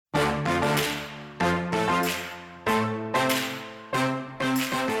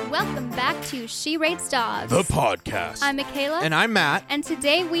back to She Rates Dogs, the podcast. I'm Michaela. And I'm Matt. And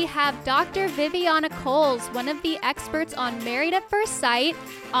today we have Dr. Viviana Coles, one of the experts on Married at First Sight,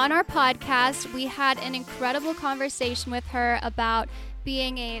 on our podcast. We had an incredible conversation with her about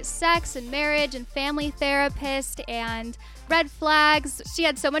being a sex and marriage and family therapist and red flags. She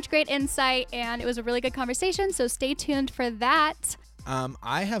had so much great insight, and it was a really good conversation, so stay tuned for that.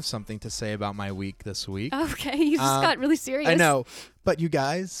 I have something to say about my week this week. Okay, you just got really serious. I know, but you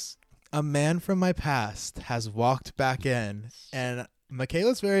guys, a man from my past has walked back in, and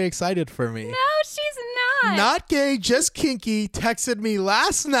Michaela's very excited for me. No, she's not. Not gay, just kinky, texted me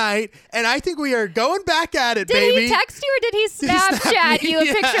last night, and I think we are going back at it, did baby. Did he text you or did he Snapchat you a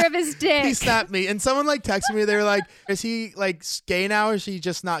picture of his dick? He snapped me, and someone texted me. They were like, is he gay now or is he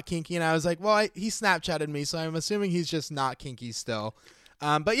just not kinky? And I was like, well, he Snapchatted me, so I'm assuming he's just not kinky still.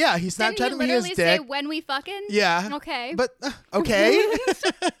 But yeah, he Snapchatted me his dick. Didn't he literally say when we fucking? Yeah. Okay. But okay.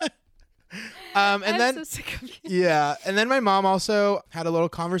 I'm so sick of you. Yeah, and then my mom also had a little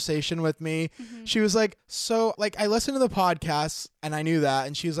conversation with me. Mm-hmm. She was like, so I listened to the podcast and I knew that,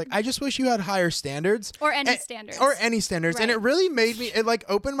 and she was like, I just wish you had higher standards or any standards. Right. And it really made me, it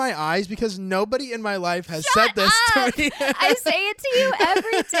opened my eyes because nobody in my life has Shut said this up. to me. I say it to you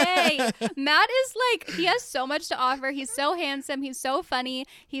every day. Matt is he has so much to offer. He's so handsome. He's so funny.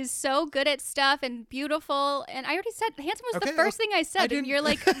 He's so good at stuff and beautiful. And I already said handsome was the first thing I said. And you're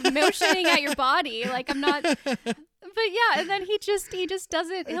motioning at your body. I'm not. But yeah, and then he just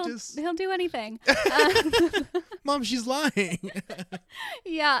doesn't. He'll do anything. Mom, she's lying.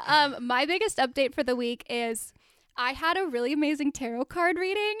 Yeah. My biggest update for the week is I had a really amazing tarot card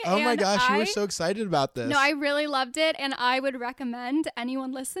reading. Oh my gosh, you were so excited about this. No, I really loved it, and I would recommend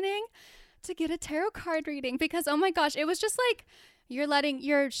anyone listening to get a tarot card reading because oh my gosh, it was just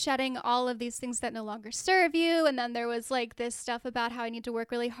you're shedding all of these things that no longer serve you. And then there was this stuff about how I need to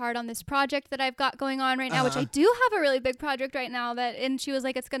work really hard on this project that I've got going on right now, which I do have a really big project right now and she was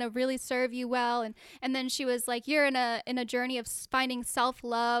like, it's going to really serve you well. And then she was like, you're in a journey of finding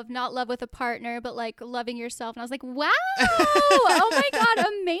self-love, not love with a partner, but loving yourself. And I was like, wow, oh my God,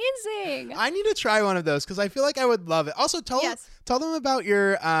 amazing. I need to try one of those because I feel like I would love it. Also tell them about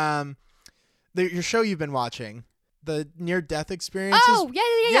your show you've been watching. The near-death experiences. Oh,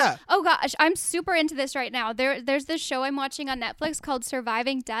 yeah. Oh, gosh. I'm super into this right now. There's this show I'm watching on Netflix called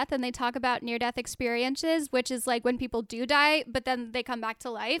Surviving Death, and they talk about near-death experiences, which is when people do die, but then they come back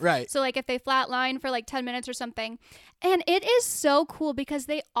to life. Right. So, if they flatline for 10 minutes or something. And it is so cool because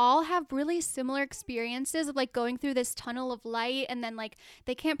they all have really similar experiences of, going through this tunnel of light, and then,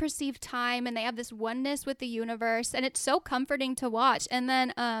 they can't perceive time, and they have this oneness with the universe, and it's so comforting to watch. And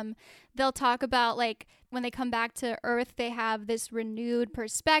then they'll talk about, when they come back to Earth, they have this renewed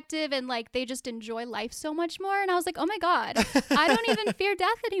perspective and they just enjoy life so much more. And I was like, oh my God, I don't even fear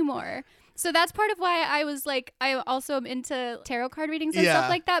death anymore. So that's part of why I was I also am into tarot card readings and stuff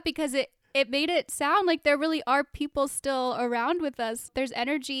like that because it made it sound like there really are people still around with us. There's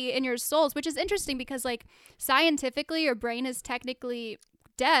energy in your souls, which is interesting because scientifically your brain is technically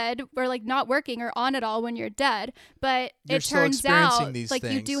dead or not working or on at all when you're dead, but it turns out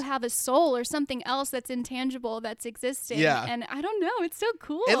you do have a soul or something else that's intangible that's existing. And I don't know, it's so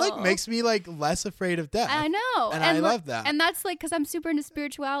cool. It makes me less afraid of death. I know, and I love that. And that's because I'm super into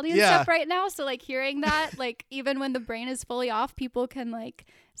spirituality and stuff right now, so hearing that even when the brain is fully off, people can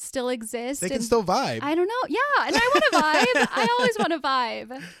still exist. They can still vibe. I don't know. Yeah, and I want to vibe. I always want to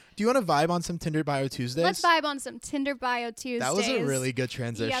vibe. Do you want to vibe on some Tinder Bio Tuesdays? Let's vibe on some Tinder Bio Tuesdays. That was a really good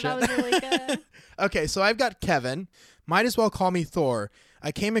transition. Yeah, that was really good. Okay, so I've got Kevin. Might as well call me Thor.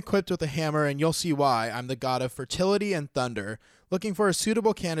 I came equipped with a hammer, and you'll see why. I'm the god of fertility and thunder. Looking for a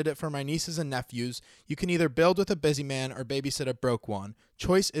suitable candidate for my nieces and nephews. You can either build with a busy man or babysit a broke one.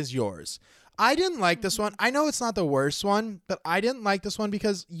 Choice is yours. I didn't like this one. I know it's not the worst one, but I didn't like this one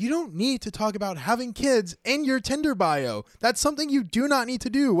because you don't need to talk about having kids in your Tinder bio. That's something you do not need to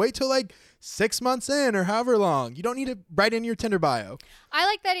do. Wait till 6 months in or however long. You don't need to write in your Tinder bio. I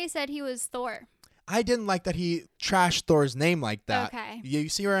like that he said he was Thor. I didn't like that he trashed Thor's name like that. Okay. You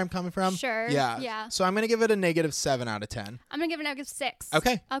see where I'm coming from? Sure. Yeah. So I'm going to give it a -7 out of 10. I'm going to give it a -6.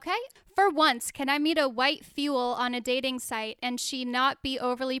 Okay. For once, can I meet a white fuel on a dating site and she not be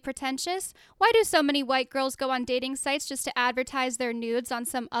overly pretentious? Why do so many white girls go on dating sites just to advertise their nudes on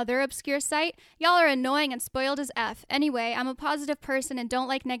some other obscure site? Y'all are annoying and spoiled as F. Anyway, I'm a positive person and don't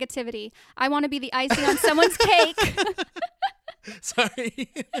like negativity. I want to be the icing on someone's cake. Sorry.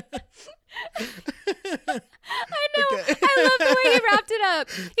 I know. Okay. I love the way he wrapped it up.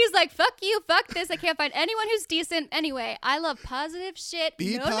 He's like, fuck you, fuck this. I can't find anyone who's decent. Anyway, I love positive shit.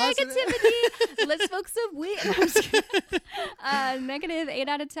 Be no positive. negativity. Let's smoke some weed. No, I'm just kidding. Negative 8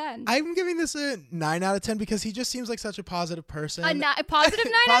 out of 10. I'm giving this a 9 out of 10 because he just seems like such a positive person. A positive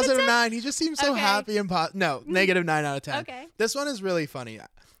 9 out of 10? Positive 9. He just seems so Okay. happy and no, negative 9 out of 10. Okay. This one is really funny.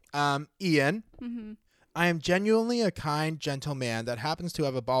 Ian. Mm-hmm. I am genuinely a kind, gentle man that happens to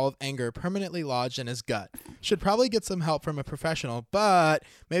have a ball of anger permanently lodged in his gut. Should probably get some help from a professional, but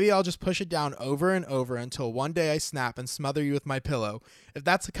maybe I'll just push it down over and over until one day I snap and smother you with my pillow. If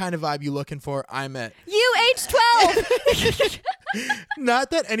that's the kind of vibe you're looking for, I'm it. You age 12. Not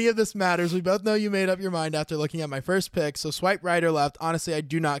that any of this matters. We both know you made up your mind after looking at my first pic, so swipe right or left. Honestly, I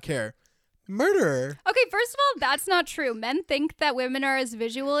do not care. Murderer. Okay, first of all, that's not true. Men think that women are as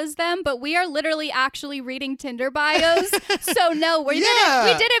visual as them, but we are literally actually reading Tinder bios. So no, we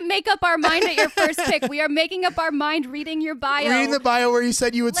didn't make up our mind at your first pick. We are making up our mind reading your bio. Reading the bio where you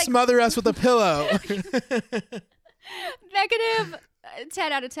said you would smother us with a pillow. Negative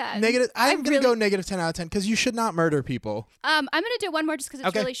 10 out of 10. Negative. I'm going to go negative 10 out of 10 because you should not murder people. I'm going to do one more just because it's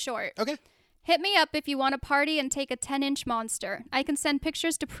Okay. really short. Okay. Hit me up if you want to party and take a 10-inch monster. I can send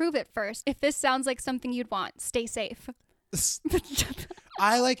pictures to prove it first. If this sounds like something you'd want, stay safe.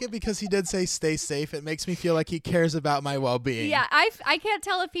 I like it because he did say stay safe. It makes me feel like he cares about my well-being. Yeah, I can't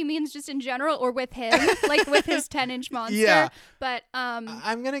tell if he means just in general or with him, like with his 10-inch monster. Yeah. But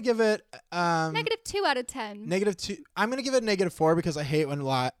I'm going to give it negative 2 out of 10. negative 2. I'm going to give it negative 4 because I hate when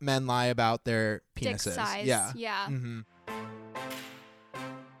men lie about their penises. Dick size. Yeah. Yeah. Mm-hmm.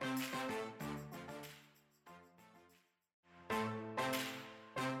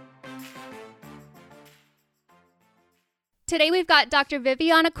 Today we've got Dr.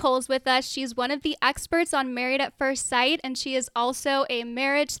 Viviana Coles with us. She's one of the experts on Married at First Sight, and she is also a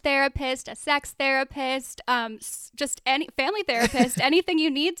marriage therapist, a sex therapist, just any family therapist, anything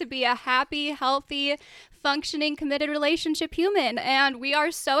you need to be a happy, healthy, functioning, committed relationship human. And we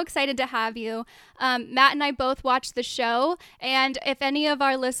are so excited to have you. Matt and I both watched the show, and if any of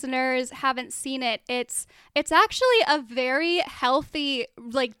our listeners haven't seen it, it's actually a very healthy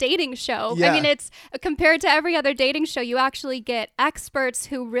dating show. Yeah. I mean, it's compared to every other dating show, you actually get experts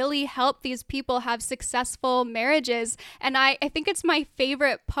who really help these people have successful marriages. And I think it's my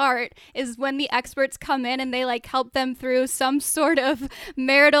favorite part is when the experts come in and they help them through some sort of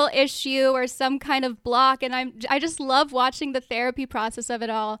marital issue or some kind of block. And I just love watching the therapy process of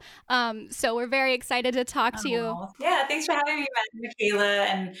it all. So we're very excited to talk to you. Yeah, thanks for having me, Matt and Michaela.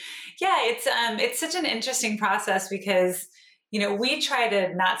 And yeah, it's such an interesting process because, we try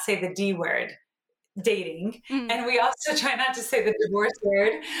to not say the D word, dating, and we also try not to say the divorce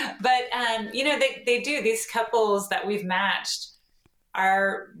word. But, they do, these couples that we've matched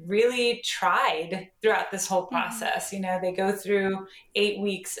are really tried throughout this whole process. They go through 8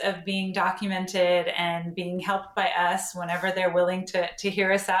 weeks of being documented and being helped by us whenever they're willing to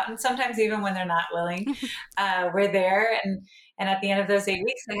hear us out. And sometimes even when they're not willing, we're there. And at the end of those 8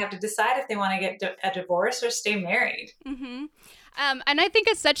 weeks, they have to decide if they want to get a divorce or stay married. Mm-hmm. And I think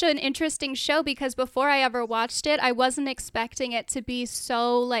it's such an interesting show because before I ever watched it, I wasn't expecting it to be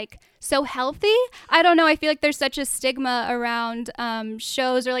so healthy. I don't know. I feel like there's such a stigma around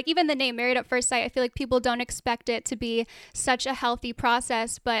shows or even the name Married at First Sight. I feel like people don't expect it to be such a healthy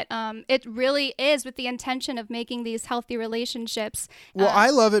process, but it really is with the intention of making these healthy relationships. Well, I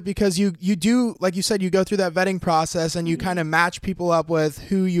love it because you do, like you said, you go through that vetting process and you kind of match people up with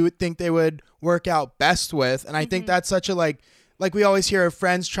who you would think they would work out best with. And I think that's such a like we always hear of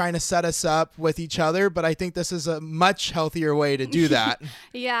friends trying to set us up with each other, but I think this is a much healthier way to do that.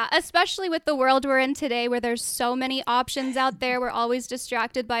 Yeah, especially with the world we're in today where there's so many options out there. We're always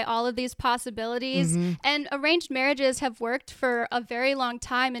distracted by all of these possibilities. And arranged marriages have worked for a very long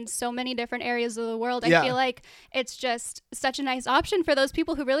time in so many different areas of the world. I feel like it's just such a nice option for those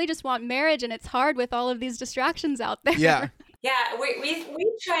people who really just want marriage, and it's hard with all of these distractions out there. Yeah,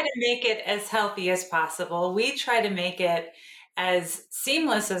 we try to make it as healthy as possible. We try to make it as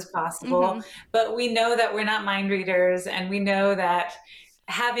seamless as possible, but we know that we're not mind readers, and we know that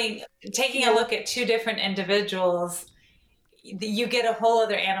taking a look at two different individuals, you get a whole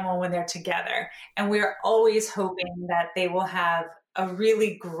other animal when they're together. And we're always hoping that they will have a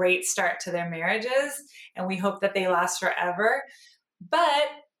really great start to their marriages, and we hope that they last forever. But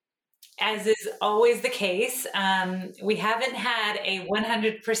as is always the case, we haven't had a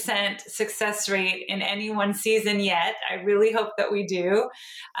 100% success rate in any one season yet. I really hope that we do.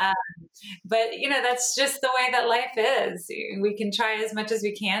 But, that's just the way that life is. We can try as much as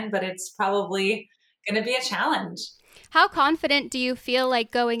we can, but it's probably going to be a challenge. How confident do you feel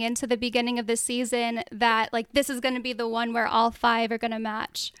like going into the beginning of the season that like this is going to be the one where all 5 are going to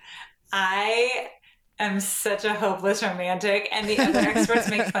match? I am such a hopeless romantic, and the other experts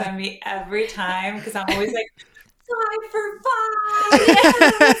make fun of me every time because I'm always like, 5 for 5, yeah,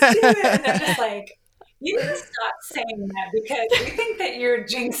 let's do it. And they're just like, you need to stop saying that because we think that you're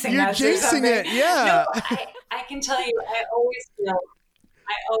jinxing us. You're jinxing it, yeah. No, I can tell you, I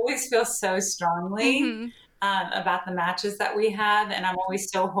always feel so strongly about the matches that we have, and I'm always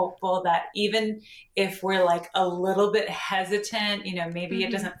so hopeful that even if we're like a little bit hesitant, you know, maybe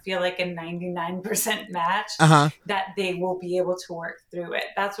it doesn't feel like a 99% match, that they will be able to work through it.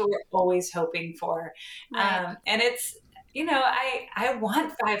 That's what we're always hoping for. Right. And it's, you know, I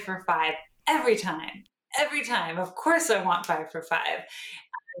want 5 for 5 every time. Of course I want 5 for 5.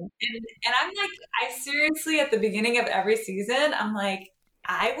 And I'm like, I seriously, at the beginning of every season, I'm like,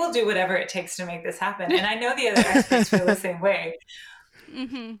 I will do whatever it takes to make this happen. And I know the other experts feel the same way.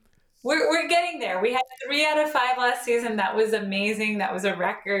 We're getting there. We had 3 out of 5 last season. That was amazing. That was a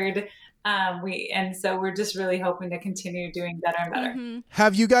record. And so we're just really hoping to continue doing better and better.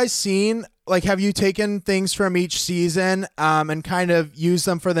 Have you guys seen, like, have you taken things from each season and kind of used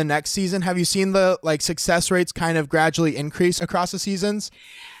them for the next season? Have you seen the like success rates kind of gradually increase across the seasons?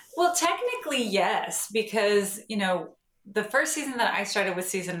 Well, technically, yes, because, you know, the first season that I started was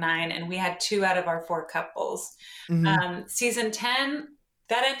season 9, and we had 2 out of our 4 couples. Season 10,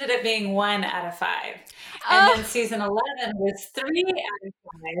 that ended up being 1 out of 5. And then season 11 was 3 out of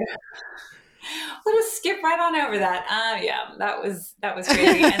 5. We'll just skip right on over that. Yeah, that was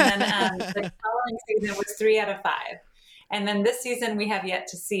crazy. And then the following season was 3 out of 5. And then this season we have yet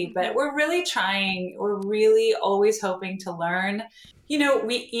to see, but we're really trying. We're really always hoping to learn. You know,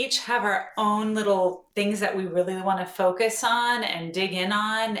 we each have our own little things that we really want to focus on and dig in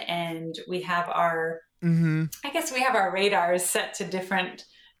on. And we have our, I guess we have our radars set to different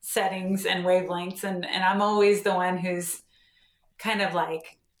settings and wavelengths. And I'm always the one who's kind of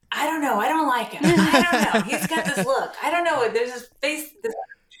like, I don't know. I don't like him. I don't know. He's got this look. I don't know. There's this face, this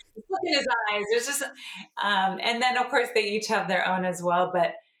look in his eyes. There's just, and then of course they each have their own as well.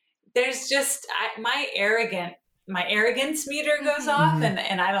 But there's just my arrogance meter goes off,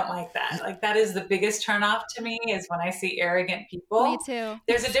 and I don't like that. Like, that is the biggest turnoff to me, is when I see arrogant people. Me too.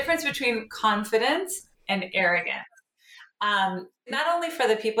 There's a difference between confidence and arrogance. Not only for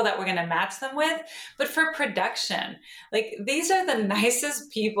the people that we're going to match them with, but for production. Like, these are the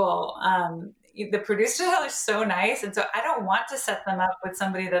nicest people. The producers are so nice. And so I don't want to set them up with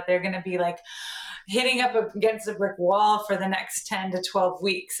somebody that they're going to be like hitting up against a brick wall for the next 10 to 12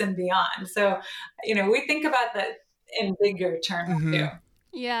 weeks and beyond. So, you know, we think about that in bigger terms too.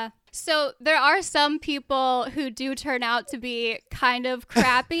 Yeah. So there are some people who do turn out to be kind of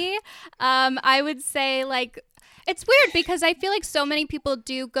crappy. I would say, like, it's weird because I feel like so many people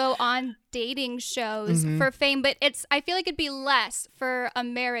do go on dating shows for fame, but I feel like it'd be less for a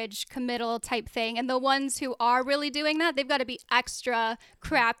marriage committal type thing. And the ones who are really doing that, they've got to be extra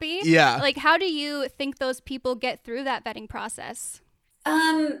crappy. Yeah. Like, how do you think those people get through that vetting process?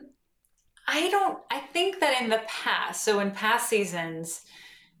 I think that in the past, so in past seasons,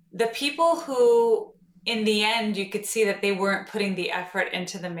 the people who in the end you could see that they weren't putting the effort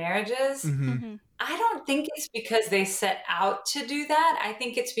into the marriages, I don't think it's because they set out to do that. I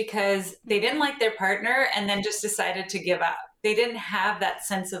think it's because they didn't like their partner and then just decided to give up. They didn't have that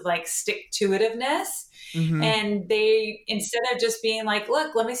sense of like stick-to-itiveness. And they, instead of just being like,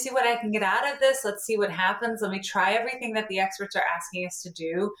 look, let me see what I can get out of this. Let's see what happens. Let me try everything that the experts are asking us to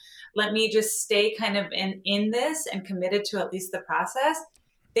do. Let me just stay kind of in this and committed to at least the process.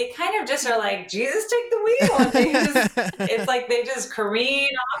 They kind of just are like, Jesus, take the wheel. And it's like they just careen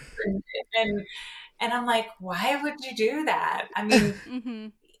off. And I'm like, why would you do that? I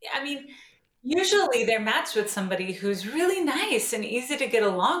mean, usually they're matched with somebody who's really nice and easy to get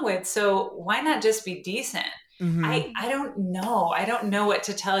along with. So why not just be decent? I don't know. I don't know what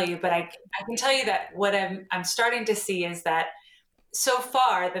to tell you, but I can tell you that what I'm starting to see is that so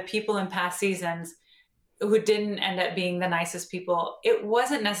far, the people in past seasons who didn't end up being the nicest people, it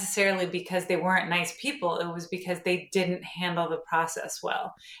wasn't necessarily because they weren't nice people. It was because they didn't handle the process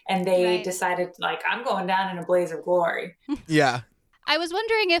well. And they decided, like, I'm going down in a blaze of glory. Yeah. I was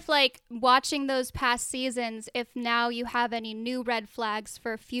wondering if, like, watching those past seasons, if now you have any new red flags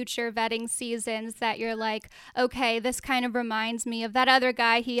for future vetting seasons that you're like, okay, this kind of reminds me of that other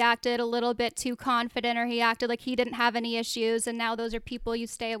guy. He acted a little bit too confident, or he acted like he didn't have any issues, and now those are people you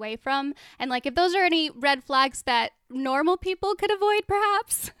stay away from. And, like, if those are any red flags that normal people could avoid,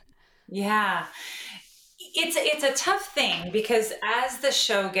 perhaps? Yeah. It's a tough thing because as the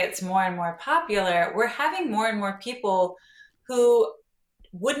show gets more and more popular, we're having more and more people who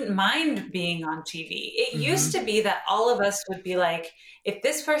wouldn't mind being on TV. It used to be that all of us would be like, if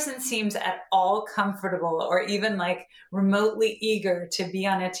this person seems at all comfortable or even like remotely eager to be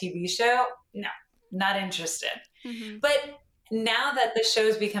on a TV show, no, not interested. But now that the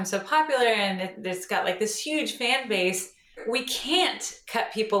show's become so popular and it's got like this huge fan base, we can't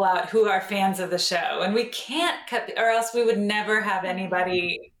cut people out who are fans of the show, and we can't cut, or else we would never have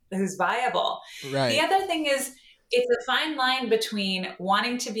anybody who's viable. Right. The other thing is, it's a fine line between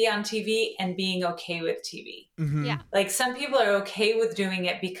wanting to be on TV and being okay with TV. Yeah. Like some people are okay with doing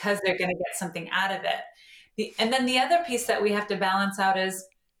it because they're going to get something out of it. And then the other piece that we have to balance out is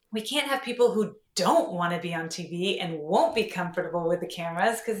we can't have people who don't want to be on TV and won't be comfortable with the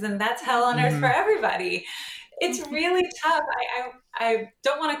cameras, because then that's hell on earth for everybody. It's really tough. I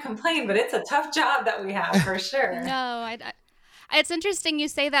don't want to complain, but it's a tough job that we have for sure. No, it's interesting you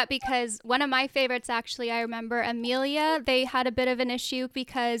say that, because one of my favorites, actually, I remember Amelia, they had a bit of an issue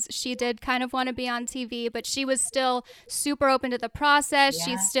because she did kind of want to be on TV, but she was still super open to the process. Yeah.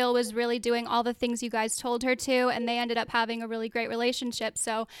 She still was really doing all the things you guys told her to, and they ended up having a really great relationship.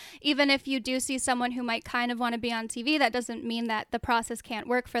 So even if you do see someone who might kind of want to be on TV, that doesn't mean that the process can't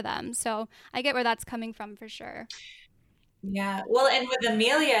work for them. So I get where that's coming from for sure. Yeah. Well, and with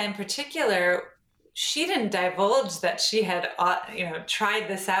Amelia in particular, she didn't divulge that she had, tried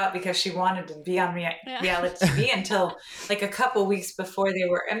this out because she wanted to be on reality TV until like a couple weeks before they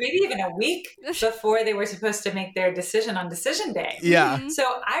were, and maybe even a week before they were supposed to make their decision on decision day. Yeah. So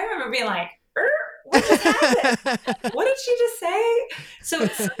I remember being like, what just happened? What did she just say? So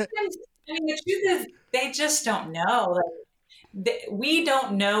sometimes, the truth is they just don't know. We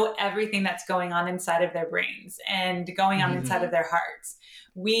don't know everything that's going on inside of their brains and going on inside of their hearts.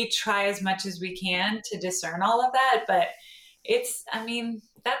 We try as much as we can to discern all of that, but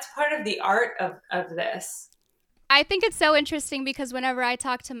that's part of the art of this. I think it's so interesting because whenever I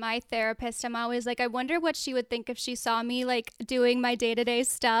talk to my therapist, I'm always like, I wonder what she would think if she saw me like doing my day-to-day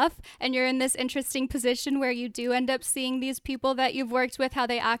stuff. And you're in this interesting position where you do end up seeing these people that you've worked with, how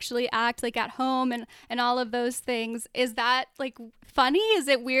they actually act like at home and all of those things. Is that like funny? Is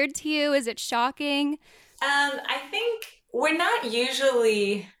it weird to you? Is it shocking? I think we're not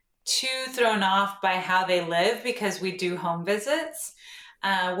usually too thrown off by how they live because we do home visits.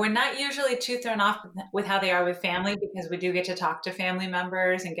 We're not usually too thrown off with how they are with family because we do get to talk to family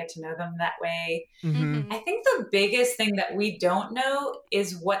members and get to know them that way. I think the biggest thing that we don't know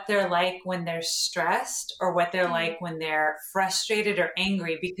is what they're like when they're stressed or what they're like when they're frustrated or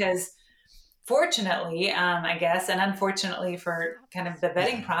angry, because fortunately, I guess, and unfortunately for kind of the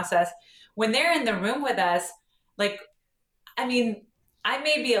vetting process, when they're in the room with us, I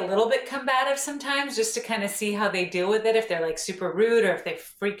may be a little bit combative sometimes just to kind of see how they deal with it, if they're like super rude or if they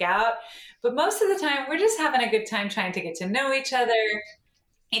freak out. But most of the time, we're just having a good time trying to get to know each other.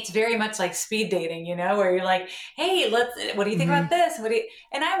 It's very much like speed dating, where you're like, hey, what do you think about this?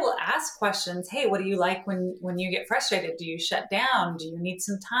 And I will ask questions. Hey, what do you like when you get frustrated? Do you shut down? Do you need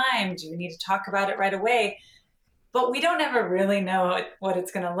some time? Do you need to talk about it right away? But we don't ever really know what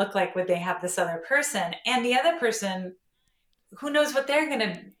it's going to look like when they have this other person. And the other person, who knows what they're going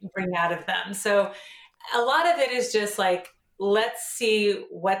to bring out of them. So a lot of it is just like, let's see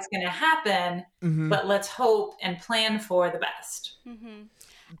what's going to happen, but let's hope and plan for the best.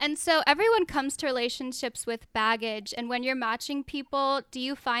 And so everyone comes to relationships with baggage. And when you're matching people, do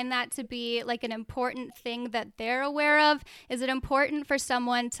you find that to be like an important thing that they're aware of? Is it important for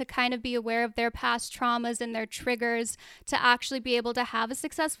someone to kind of be aware of their past traumas and their triggers to actually be able to have a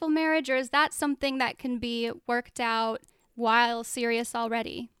successful marriage? Or is that something that can be worked out while serious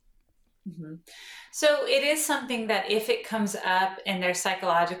already? So it is something that if it comes up in their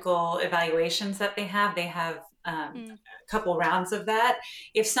psychological evaluations that they have a couple rounds of that.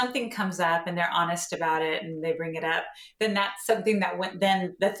 If something comes up and they're honest about it and they bring it up, then that's something that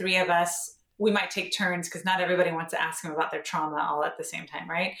then the three of us, we might take turns, because not everybody wants to ask them about their trauma all at the same time,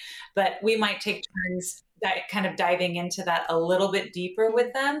 right? But we might take turns that kind of diving into that a little bit deeper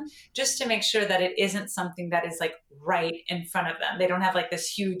with them, just to make sure that it isn't something that is like right in front of them. They don't have like this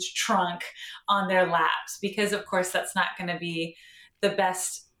huge trunk on their laps, because of course that's not going to be the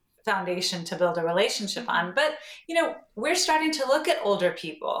best foundation to build a relationship on. But, we're starting to look at older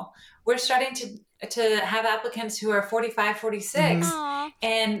people. We're starting to have applicants who are 45, 46,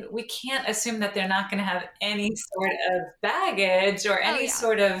 and we can't assume that they're not going to have any sort of baggage or any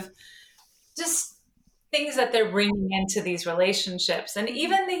sort of just things that they're bringing into these relationships. And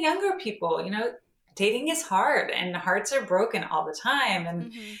even the younger people, dating is hard and hearts are broken all the time.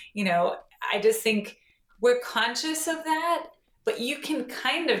 And, I just think we're conscious of that, but you can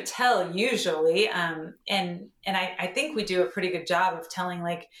kind of tell usually. And I think we do a pretty good job of telling,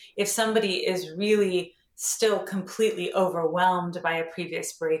 like, if somebody is really still completely overwhelmed by a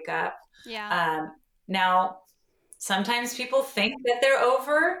previous breakup. Yeah. Now, sometimes people think that they're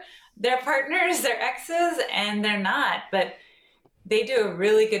over their partners, their exes, and they're not, but they do a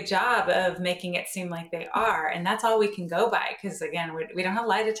really good job of making it seem like they are. And that's all we can go by. Because again, we don't have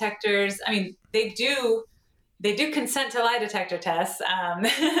lie detectors. I mean, they do consent to lie detector tests,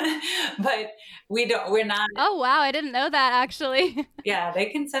 but we're not. Oh, wow. I didn't know that, actually. Yeah, they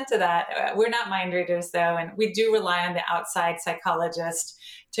consent to that. We're not mind readers, though. And we do rely on the outside psychologist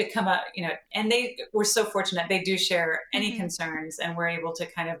to come up, and we're so fortunate. They do share any concerns, and we're able to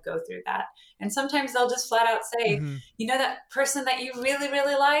kind of go through that. And sometimes they'll just flat out say, that person that you really,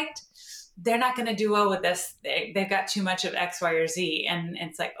 really liked, they're not going to do well with this. They've got too much of X, Y, or Z. And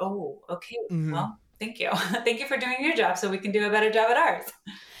it's like, oh, okay, well, thank you. Thank you for doing your job so we can do a better job at ours.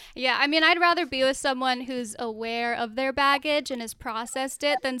 Yeah, I mean, I'd rather be with someone who's aware of their baggage and has processed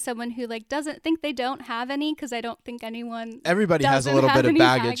it than someone who doesn't think they don't have any, because I don't think everybody has a little bit of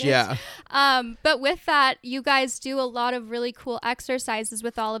baggage. Yeah. But with that, you guys do a lot of really cool exercises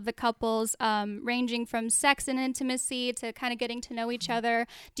with all of the couples, ranging from sex and intimacy to kind of getting to know each other.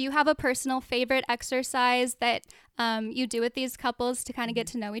 Do you have a personal favorite exercise that you do with these couples to kind of get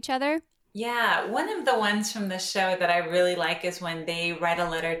to know each other? Yeah, one of the ones from the show that I really like is when they write a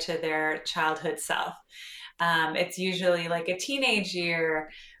letter to their childhood self. It's usually like a teenage year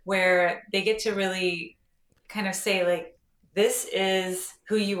where they get to really kind of say, like, this is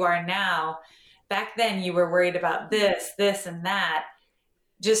who you are now. Back then you were worried about this, and that.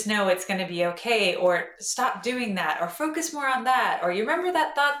 Just know it's going to be okay, or stop doing that, or focus more on that. Or you remember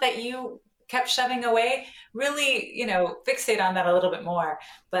that thought that you kept shoving away, really, fixate on that a little bit more.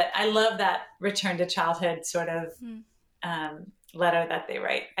 But I love that return to childhood sort of letter that they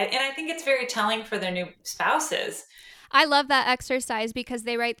write. And I think it's very telling for their new spouses. I love that exercise because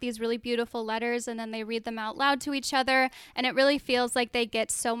they write these really beautiful letters and then they read them out loud to each other. And it really feels like they get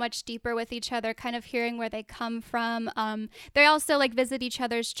so much deeper with each other, kind of hearing where they come from. They also visit each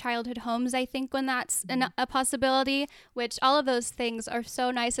other's childhood homes, I think, when that's a possibility, which all of those things are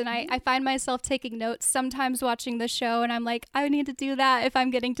so nice. And I find myself taking notes sometimes watching the show, and I'm like, I need to do that if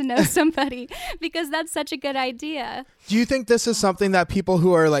I'm getting to know somebody because that's such a good idea. Do you think this is something that people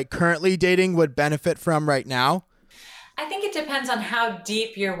who are currently dating would benefit from right now? I think it depends on how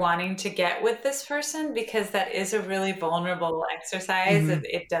deep you're wanting to get with this person, because that is a really vulnerable exercise.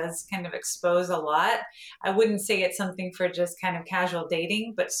 It does kind of expose a lot. I wouldn't say it's something for just kind of casual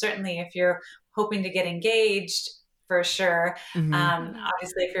dating, but certainly if you're hoping to get engaged, for sure.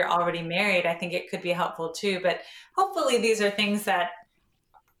 Obviously, if you're already married, I think it could be helpful too. But hopefully these are things that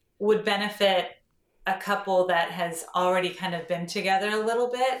would benefit a couple that has already kind of been together a little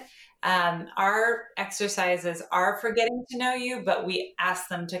bit. Our exercises are for getting to know you, but we ask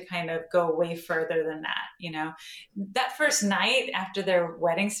them to kind of go way further than that. That first night after their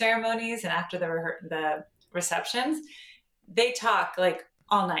wedding ceremonies and after the receptions, they talk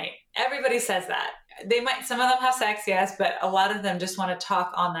all night. Everybody says that. Some of them have sex, yes, but a lot of them just want to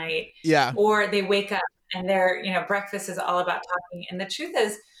talk all night. Yeah. Or they wake up and their, breakfast is all about talking. And the truth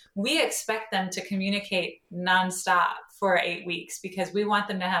is, we expect them to communicate nonstop for 8 weeks because we want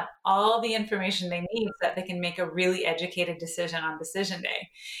them to have all the information they need so that they can make a really educated decision on decision day.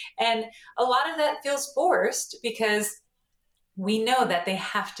 And a lot of that feels forced because we know that they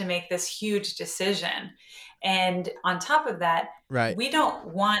have to make this huge decision. And on top of that, right, we don't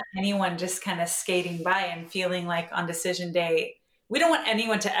want anyone just kind of skating by and feeling like on decision day, we don't want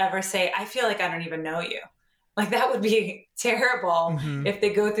anyone to ever say, I feel like I don't even know you. That would be terrible if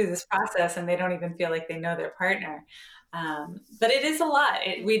they go through this process and they don't even feel like they know their partner. But it is a lot.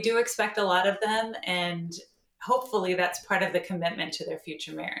 We do expect a lot of them, and hopefully that's part of the commitment to their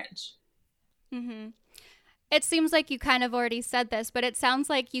future marriage. It seems like you kind of already said this, but it sounds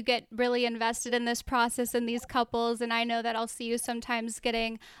like you get really invested in this process and these couples. And I know that I'll see you sometimes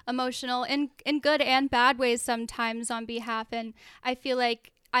getting emotional in good and bad ways sometimes on behalf. And I feel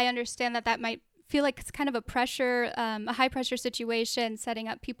like I understand that might feel like it's kind of a high pressure situation setting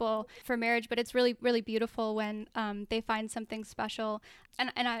up people for marriage, but it's really, really beautiful when they find something special.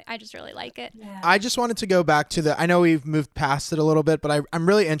 And I just really like it. Yeah. I just wanted to go back to I know we've moved past it a little bit, but I'm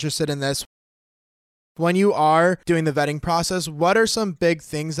really interested in this. When you are doing the vetting process, what are some big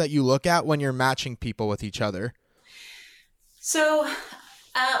things that you look at when you're matching people with each other? So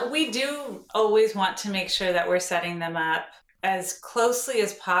we do always want to make sure that we're setting them up as closely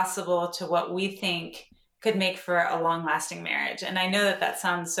as possible to what we think could make for a long lasting marriage. And I know that that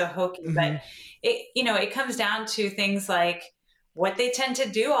sounds so hokey, but it comes down to things like what they tend to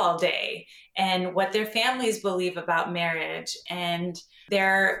do all day and what their families believe about marriage and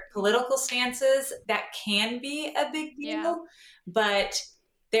their political stances. That can be a big deal, but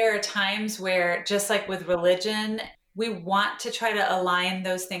there are times where, just like with religion, we want to try to align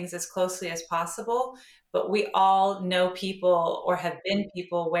those things as closely as possible. But we all know people or have been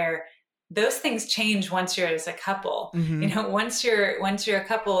people where those things change once you're as a couple. Once you're a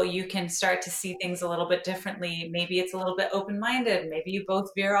couple, you can start to see things a little bit differently. Maybe it's a little bit open-minded. Maybe you both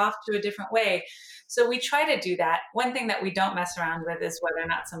veer off to a different way. So we try to do that. One thing that we don't mess around with is whether or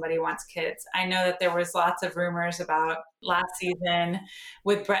not somebody wants kids. I know that there was lots of rumors about last season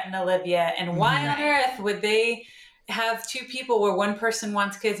with Brett and Olivia, and why on earth would they have two people where one person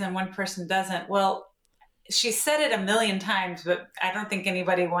wants kids and one person doesn't? Well, she said it a million times, but I don't think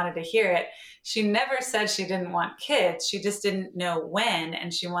anybody wanted to hear it. She never said she didn't want kids. She just didn't know when,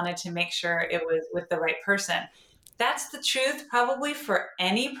 and she wanted to make sure it was with the right person. That's the truth probably for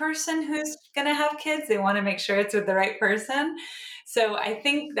any person who's going to have kids. They want to make sure it's with the right person. So I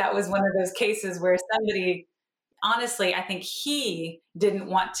think that was one of those cases where somebody, honestly, I think he didn't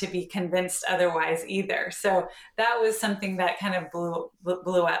want to be convinced otherwise either. So that was something that kind of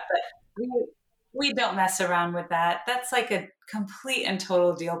blew up. But we don't mess around with that. That's like a complete and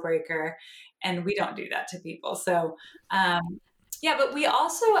total deal breaker. And we don't do that to people. So, but we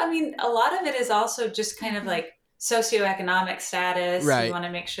also, a lot of it is also just kind of like socioeconomic status. Right. We want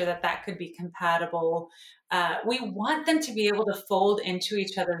to make sure that that could be compatible. We want them to be able to fold into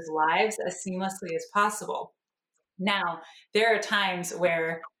each other's lives as seamlessly as possible. Now, there are times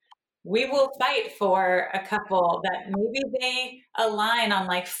where we will fight for a couple that maybe they align on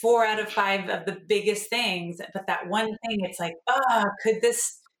like 4 out of 5 of the biggest things, but that one thing, it's like, could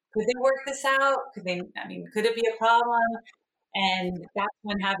they work this out? Could it be a problem? And that's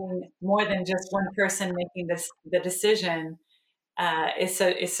when having more than just one person making the decision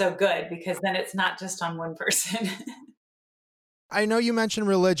is so good, because then it's not just on one person. I know you mentioned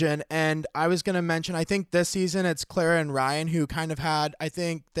religion, and I was going to mention, I think this season it's Clara and Ryan who kind of had, I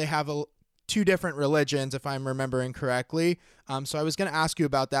think they have two different religions, if I'm remembering correctly. So I was going to ask you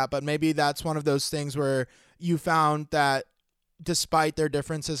about that, but maybe that's one of those things where you found that despite their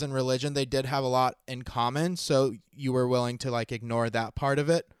differences in religion, they did have a lot in common. So you were willing to like ignore that part of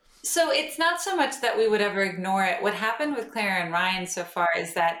it. So it's not so much that we would ever ignore it. What happened with Clara and Ryan so far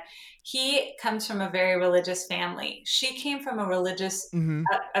is that he comes from a very religious family. She came from a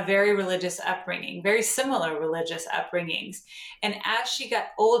very religious upbringing, very similar religious upbringings. And as she got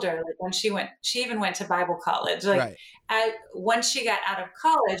older, like when she even went to Bible college. Once she got out of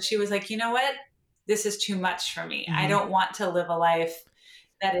college, she was like, you know what? This is too much for me. I don't want to live a life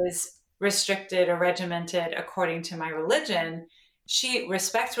that is restricted or regimented according to my religion. She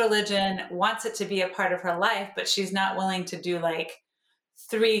respects religion, wants it to be a part of her life, but she's not willing to do like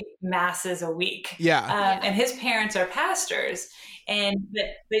 3 masses a week. And his parents are pastors,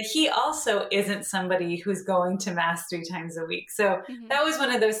 but he also isn't somebody who's going to mass 3 times a week. So that was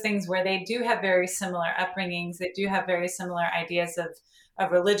one of those things where they do have very similar upbringings. They do have very similar ideas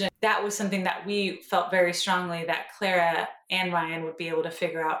of religion. That was something that we felt very strongly that Clara and Ryan would be able to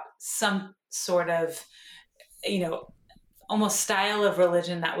figure out some sort of, almost style of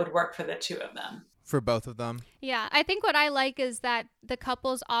religion that would work for the two of them. For both of them. Yeah, I think what I like is that the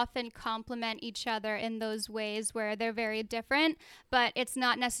couples often complement each other in those ways where they're very different, but it's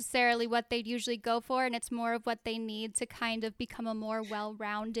not necessarily what they'd usually go for, and it's more of what they need to kind of become a more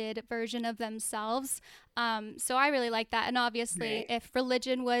well-rounded version of themselves. So I really like that. And obviously, if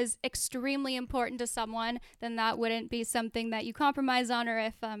religion was extremely important to someone, then that wouldn't be something that you compromise on, or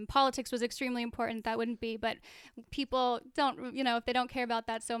if politics was extremely important, that wouldn't be. But people don't, if they don't care about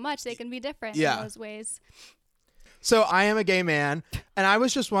that so much, they can be different in those ways. So I am a gay man, and I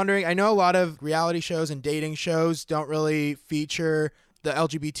was just wondering, I know a lot of reality shows and dating shows don't really feature the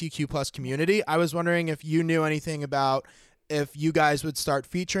LGBTQ plus community. I was wondering if you knew anything about if you guys would start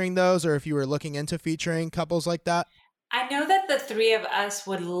featuring those, or if you were looking into featuring couples like that. I know that the 3 of us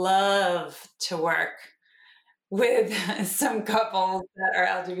would love to work with some couples that are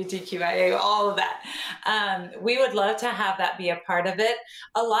LGBTQIA, all of that. We would love to have that be a part of it.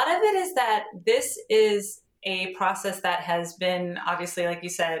 A lot of it is that this is a process that has been, obviously, like you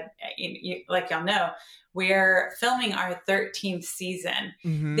said, like y'all know, we're filming our 13th season.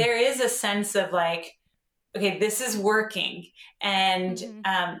 There is a sense of like, okay, this is working. And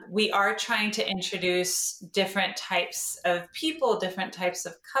we are trying to introduce different types of people, different types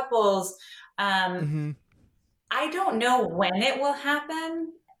of couples. I don't know when it will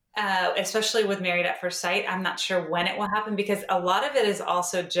happen. especially with Married at First Sight. I'm not sure when it will happen, because a lot of it is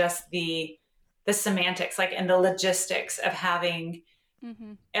also just the semantics, like, and the logistics of having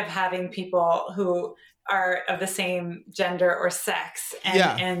people who are of the same gender or sex,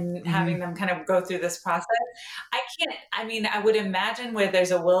 and having them kind of go through this process. I would imagine where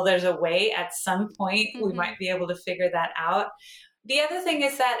there's a will, there's a way. At some point, we might be able to figure that out. The other thing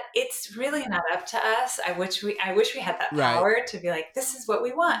is that it's really not up to us. I wish we had that power to be like, this is what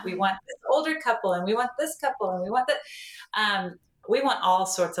we want. We want this older couple, and we want this couple, and we want that. We want all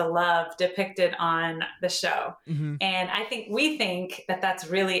sorts of love depicted on the show. And we think that that's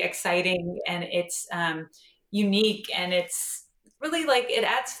really exciting, and it's unique, and it's really, like, it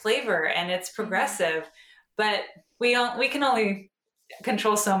adds flavor, and it's progressive, but we can only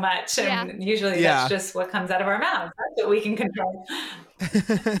control so much, and usually that's just what comes out of our mouths. That's what we can control.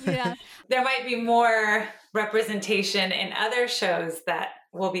 There might be more representation in other shows that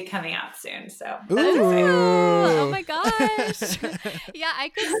will be coming out soon, so that's exciting. Oh my gosh. Yeah, I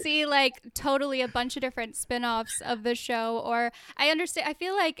could see, like, totally a bunch of different spin-offs of the show. Or I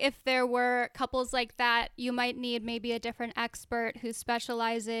feel like if there were couples like that, you might need maybe a different expert who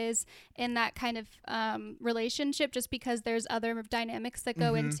specializes in that kind of relationship, just because there's other dynamics that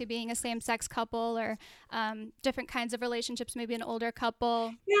go into being a same-sex couple, or different kinds of relationships, maybe an older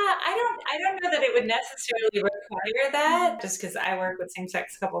couple. Yeah, I don't know that it would necessarily require that, just because I work with same-sex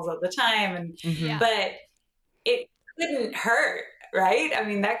couples all the time, and but it couldn't hurt, right? I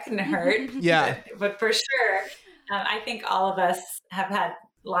mean, that couldn't hurt. But for sure, I think all of us have had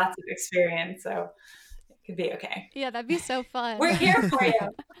lots of experience, so it could be okay. Yeah, that'd be so fun. We're here for you.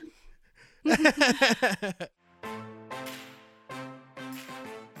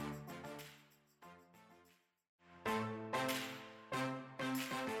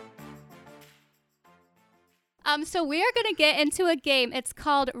 So we are going to get into a game. It's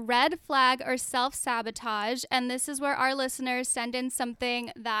called Red Flag or Self-Sabotage, and this is where our listeners send in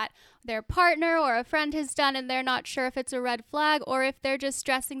something that their partner or a friend has done, and they're not sure if it's a red flag or if they're just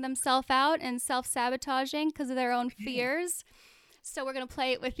stressing themselves out and self-sabotaging because of their own fears. So we're going to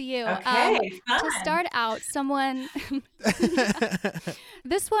play it with you. Okay, to start out, someone...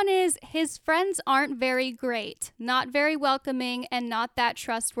 This one is, his friends aren't very great, not very welcoming, and not that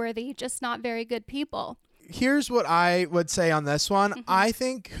trustworthy, just not very good people. Here's what I would say on this one. I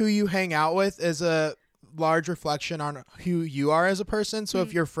think who you hang out with is a large reflection on who you are as a person. So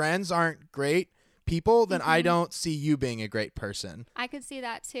if your friends aren't great people, then I don't see you being a great person. I could see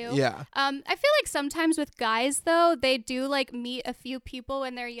that too. Yeah. I feel like sometimes with guys, though, they do like meet a few people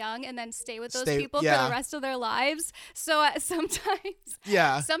when they're young and then stay with those people for the rest of their lives. So sometimes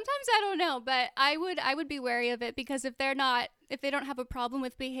I don't know, but I would be wary of it, because if they don't have a problem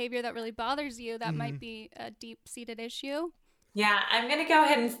with behavior that really bothers you, that might be a deep-seated issue. Yeah, I'm going to go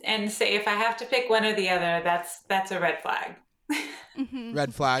ahead and say, if I have to pick one or the other, that's a red flag.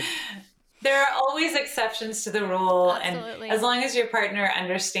 Red flag. There are always exceptions to the rule. Absolutely. And as long as your partner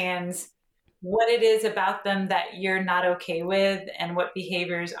understands what it is about them that you're not okay with, and what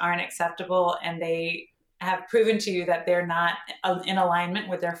behaviors aren't acceptable, and they have proven to you that they're not in alignment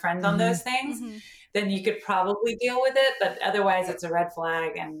with their friends on those things, then you could probably deal with it. But otherwise, it's a red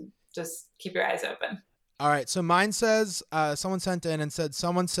flag, and just keep your eyes open. All right. So mine says, someone sent in and said,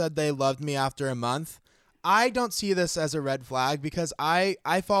 someone said they loved me after a month. I don't see this as a red flag, because I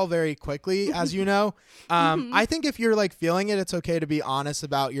fall very quickly, as you know. I think if you're like feeling it, it's okay to be honest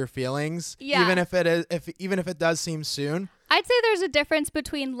about your feelings, even if it does seem soon. I'd say there's a difference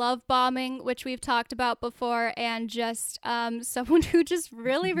between love bombing, which we've talked about before, and just someone who just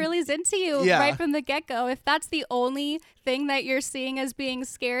really, really is into you right from the get-go. If that's the only thing that you're seeing as being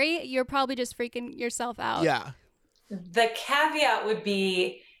scary, you're probably just freaking yourself out. Yeah. The caveat would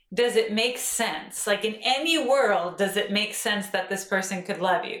be, does it make sense? Like, in any world, does it make sense that this person could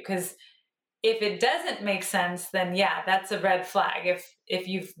love you? Because if it doesn't make sense, then that's a red flag. If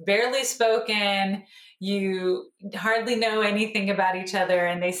you've barely spoken, you hardly know anything about each other,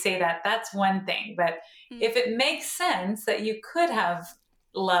 and they say that, that's one thing. But if it makes sense that you could have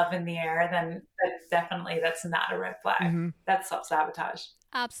love in the air, then that's not a red flag. That's self-sabotage.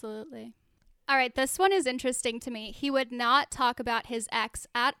 Absolutely. All right, this one is interesting to me. He would not talk about his ex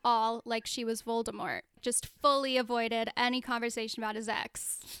at all, like she was Voldemort. Just fully avoided any conversation about his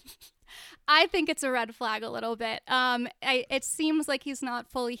ex. I think it's a red flag a little bit. It seems like he's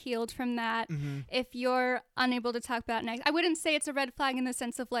not fully healed from that. If you're unable to talk about an ex, I wouldn't say it's a red flag in the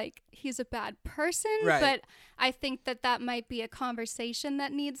sense of like he's a bad person, but I think that might be a conversation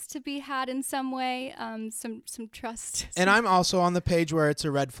that needs to be had in some way, some trust. And I'm also on the page where it's a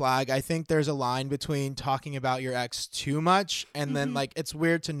red flag. I think there's a line between talking about your ex too much and then like it's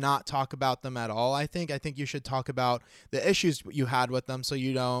weird to not talk about them at all. I think you should talk about the issues you had with them so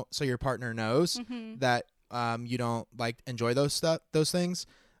your partner knows that you don't like enjoy those things.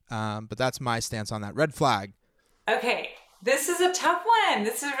 But that's my stance on that. Red flag. Okay, this is a tough one.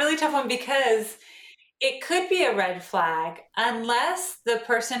 This is a really tough one because it could be a red flag unless the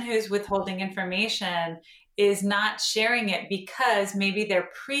person who's withholding information is not sharing it because maybe their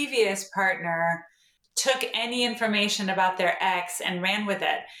previous partner took any information about their ex and ran with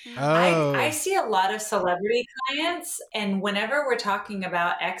it. Oh. I see a lot of celebrity clients, and whenever we're talking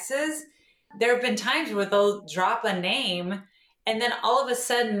about exes, there have been times where they'll drop a name and then all of a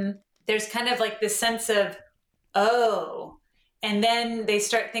sudden there's kind of like this sense of, oh, and then they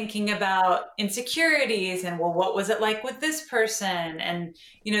start thinking about insecurities and, well, what was it like with this person? And,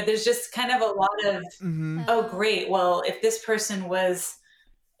 you know, there's just kind of a lot of, oh, great. Well, if this person was,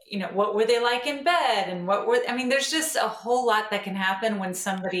 you know, what were they like in bed? And there's just a whole lot that can happen when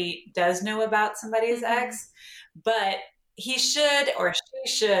somebody does know about somebody's ex, but he should or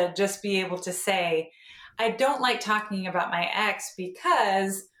she should just be able to say, I don't like talking about my ex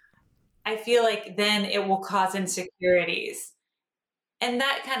because I feel like then it will cause insecurities. And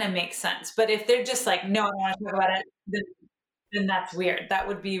that kind of makes sense. But if they're just like, no, I don't want to talk about it, then that's weird. That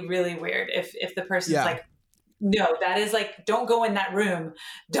would be really weird if the person's like, no, that is like, don't go in that room.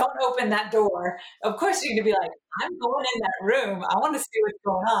 Don't open that door. Of course you're going to be like, I'm going in that room. I want to see what's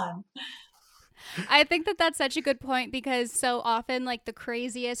going on. I think that's such a good point because so often like the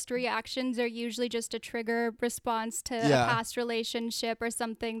craziest reactions are usually just a trigger response to a past relationship or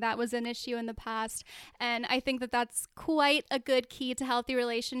something that was an issue in the past. And I think that's quite a good key to healthy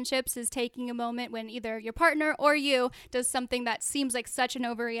relationships is taking a moment when either your partner or you does something that seems like such an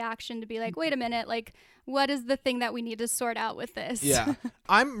overreaction to be like, wait a minute, like what is the thing that we need to sort out with this? Yeah.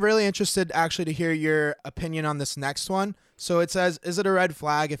 I'm really interested actually to hear your opinion on this next one. So it says, is it a red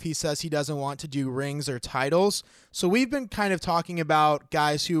flag if he says he doesn't want to do rings or titles? So we've been kind of talking about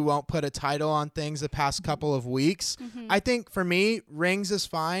guys who won't put a title on things the past couple of weeks. I think for me, rings is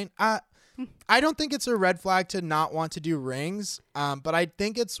fine. I don't think it's a red flag to not want to do rings, but I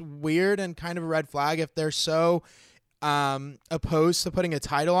think it's weird and kind of a red flag if they're so opposed to putting a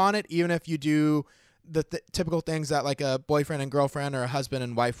title on it, even if you do the typical things that like a boyfriend and girlfriend or a husband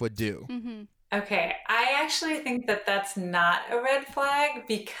and wife would do. Okay, I actually think that's not a red flag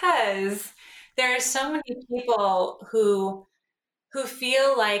because there are so many people who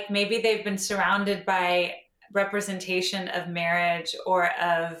feel like maybe they've been surrounded by representation of marriage or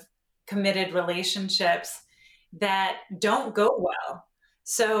of committed relationships that don't go well.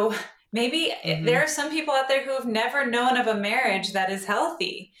 So maybe there are some people out there who have never known of a marriage that is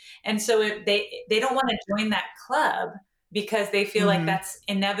healthy. And so if they don't want to join that club because they feel like that's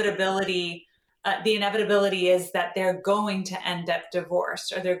inevitability. The inevitability is that they're going to end up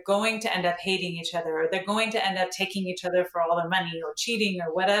divorced or they're going to end up hating each other or they're going to end up taking each other for all their money or cheating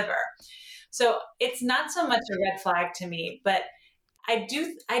or whatever. So it's not so much a red flag to me, but I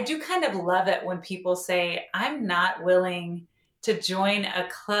do kind of love it when people say, I'm not willing to join a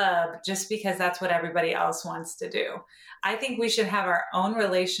club just because that's what everybody else wants to do. I think we should have our own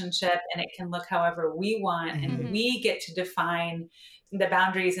relationship and it can look however we want and we get to define the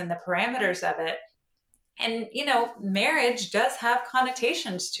boundaries and the parameters of it. And, you know, marriage does have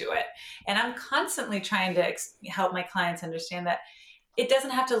connotations to it. And I'm constantly trying to help my clients understand that it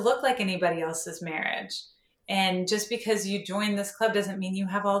doesn't have to look like anybody else's marriage. And just because you join this club doesn't mean you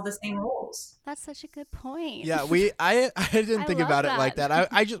have all the same rules. That's such a good point. Yeah, I didn't think about it like that.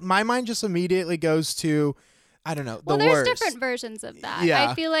 I just my mind just immediately goes to, I don't know, there's different versions of that.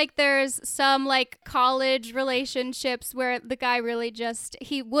 Yeah. I feel like there's some like college relationships where the guy really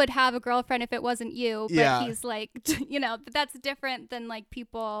he would have a girlfriend if it wasn't you, but he's like, you know, that's different than like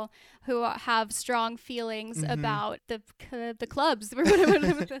people who have strong feelings about the clubs.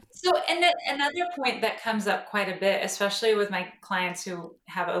 So, and another point that comes up quite a bit, especially with my clients who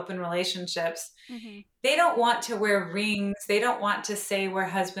have open relationships, they don't want to wear rings. They don't want to say we're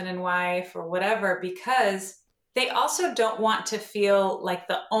husband and wife or whatever, because they also don't want to feel like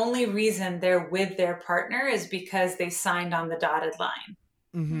the only reason they're with their partner is because they signed on the dotted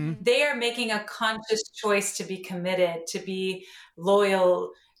line. They are making a conscious choice to be committed, to be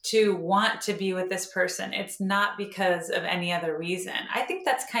loyal, to want to be with this person. It's not because of any other reason. I think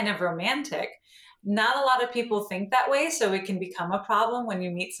that's kind of romantic. Not a lot of people think that way, so it can become a problem when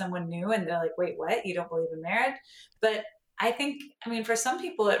you meet someone new and they're like, wait, what? You don't believe in marriage? But I think, for some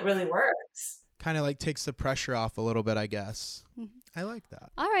people it really works. kind of like takes the pressure off a little bit, I guess. I like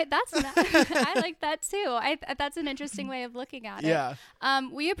that. All right, I like that too. That's an interesting way of looking at it. Yeah.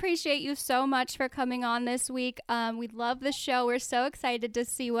 We appreciate you so much for coming on this week. We love the show. We're so excited to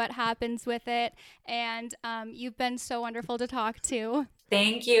see what happens with it, and you've been so wonderful to talk to.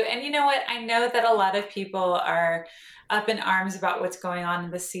 Thank you. And you know what? I know that a lot of people are up in arms about what's going on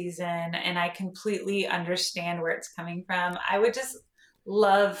in the season, and I completely understand where it's coming from. I would just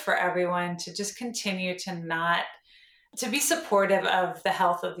love for everyone to just continue to be supportive of the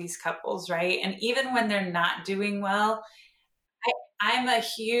health of these couples, right? And even when they're not doing well, I'm a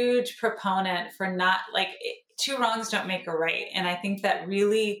huge proponent for not, like, two wrongs don't make a right. And I think that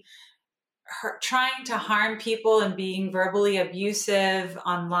really trying to harm people and being verbally abusive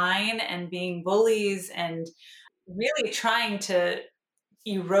online and being bullies and really trying to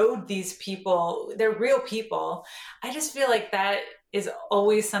erode these people, they're real people. I just feel like that is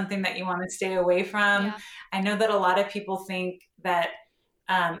always something that you want to stay away from. Yeah. I know that a lot of people think that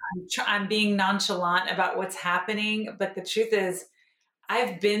I'm being nonchalant about what's happening, but the truth is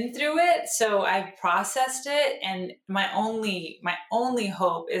I've been through it, so I've processed it, and my only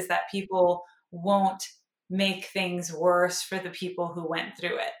hope is that people won't make things worse for the people who went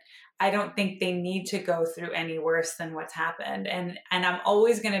through it. I don't think they need to go through any worse than what's happened. And I'm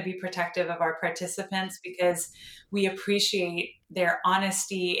always going to be protective of our participants because we appreciate their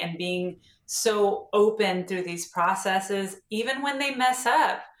honesty and being so open through these processes, even when they mess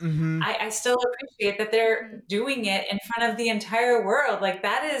up. Mm-hmm. I still appreciate that they're doing it in front of the entire world. Like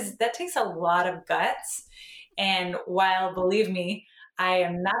that takes a lot of guts. And while, believe me, I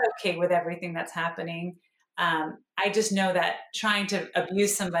am not okay with everything that's happening, I just know that trying to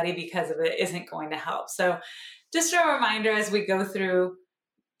abuse somebody because of it isn't going to help. So just a reminder as we go through,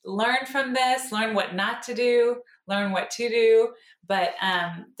 learn from this, learn what not to do, learn what to do, but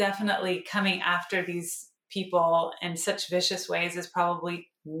definitely coming after these people in such vicious ways is probably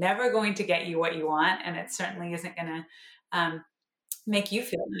never going to get you what you want. And it certainly isn't going to make you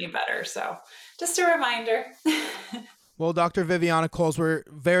feel any better. So just a reminder. Well, Dr. Viviana Coles, we're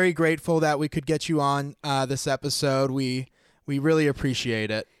very grateful that we could get you on this episode. We really appreciate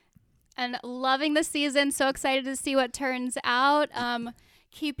it. And loving the season. So excited to see what turns out.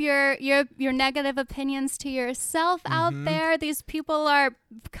 Keep your negative opinions to yourself out there. These people are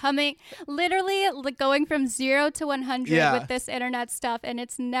coming, literally going from 0 to 100 with this internet stuff, and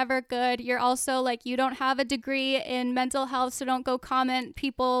it's never good. You're also you don't have a degree in mental health, so don't go comment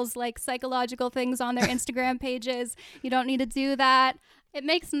people's psychological things on their Instagram pages. You don't need to do that. It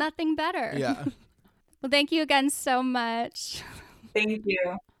makes nothing better. Yeah. Well, thank you again so much. Thank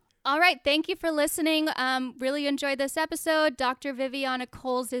you. All right. Thank you for listening. Really enjoyed this episode. Dr. Viviana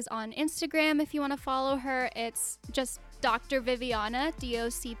Coles is on Instagram. If you want to follow her, it's just Dr. Viviana,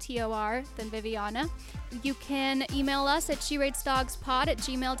 DOCTOR, then Viviana. You can email us at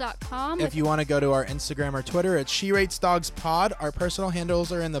sheratesdogspod@gmail.com. If you want to go to our Instagram or Twitter, it's sheratesdogspod. Our personal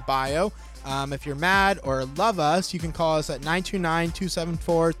handles are in the bio. If you're mad or love us, you can call us at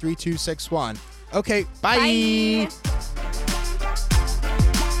 929-274-3261. Okay, bye.